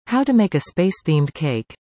How to make a space-themed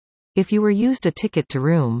cake. If you were used a ticket to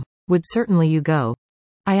room, would certainly you go?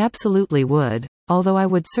 I absolutely would, although I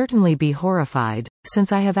would certainly be horrified,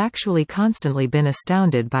 since I have actually constantly been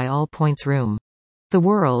astounded by all points room. The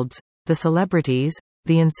worlds, the celebrities,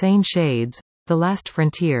 the insane shades, the last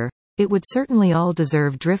frontier, it would certainly all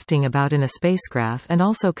deserve drifting about in a spacecraft and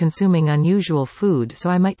also consuming unusual food so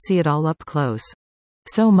I might see it all up close.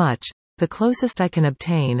 So much, the closest I can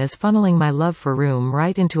obtain is funneling my love for room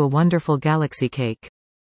right into a wonderful galaxy cake.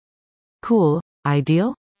 Cool,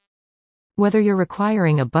 ideal? Whether you're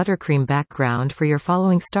requiring a buttercream background for your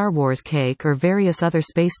following Star Wars cake or various other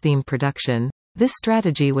space-themed production, this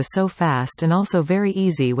strategy was so fast and also very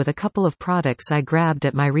easy with a couple of products I grabbed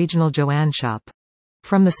at my regional Joann shop.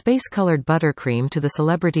 From the space-colored buttercream to the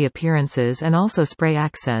celebrity appearances and also spray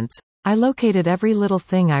accents, I located every little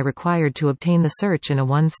thing I required to obtain the search in a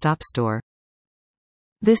one-stop store.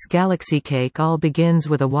 This galaxy cake all begins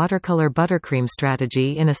with a watercolor buttercream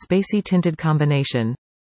strategy in a spacey tinted combination.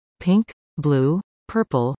 Pink, blue,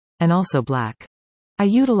 purple, and also black. I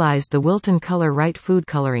utilized the Wilton Color Right food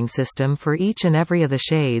coloring system for each and every of the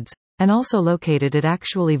shades, and also located it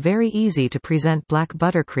actually very easy to present black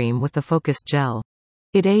buttercream with the focused gel.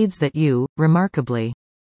 It aids that you, remarkably,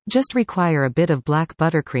 just require a bit of black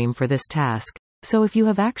buttercream for this task, so if you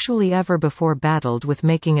have actually ever before battled with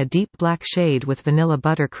making a deep black shade with vanilla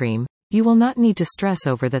buttercream, you will not need to stress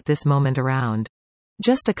over that this moment around.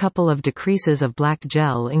 Just a couple of decreases of black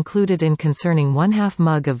gel included in concerning 1/2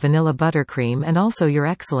 mug of vanilla buttercream and also you're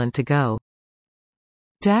excellent to go.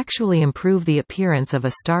 To actually improve the appearance of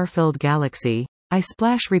a star-filled galaxy, I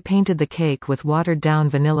splash repainted the cake with watered-down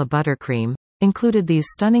vanilla buttercream, included these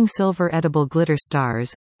stunning silver edible glitter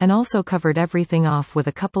stars, and also covered everything off with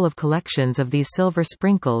a couple of collections of these silver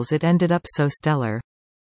sprinkles. It ended up so stellar.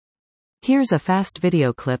 Here's a fast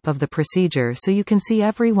video clip of the procedure so you can see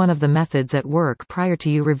every one of the methods at work prior to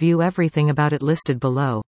you review everything about it listed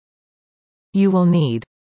below. You will need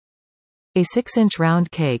a 6-inch round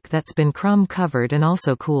cake that's been crumb covered and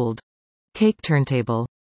also cooled. Cake turntable.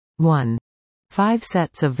 1. 5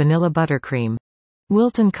 sets of vanilla buttercream.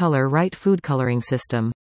 Wilton Color Right food coloring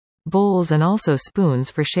system. Bowls and also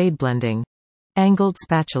spoons for shade blending. Angled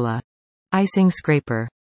spatula. Icing scraper.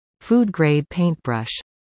 Food grade paintbrush.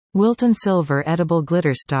 Wilton Silver edible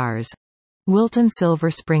glitter stars. Wilton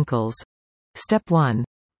Silver sprinkles. Step 1.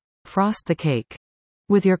 Frost the cake.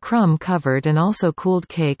 With your crumb covered and also cooled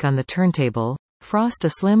cake on the turntable, frost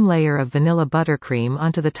a slim layer of vanilla buttercream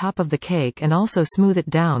onto the top of the cake and also smooth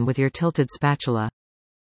it down with your tilted spatula.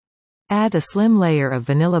 Add a slim layer of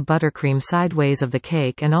vanilla buttercream sideways of the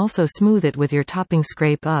cake and also smooth it with your topping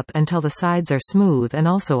scrape up until the sides are smooth and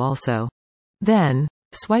also. Then,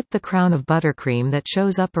 swipe the crown of buttercream that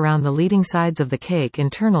shows up around the leading sides of the cake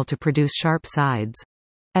internal to produce sharp sides.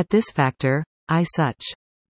 At this factor, I such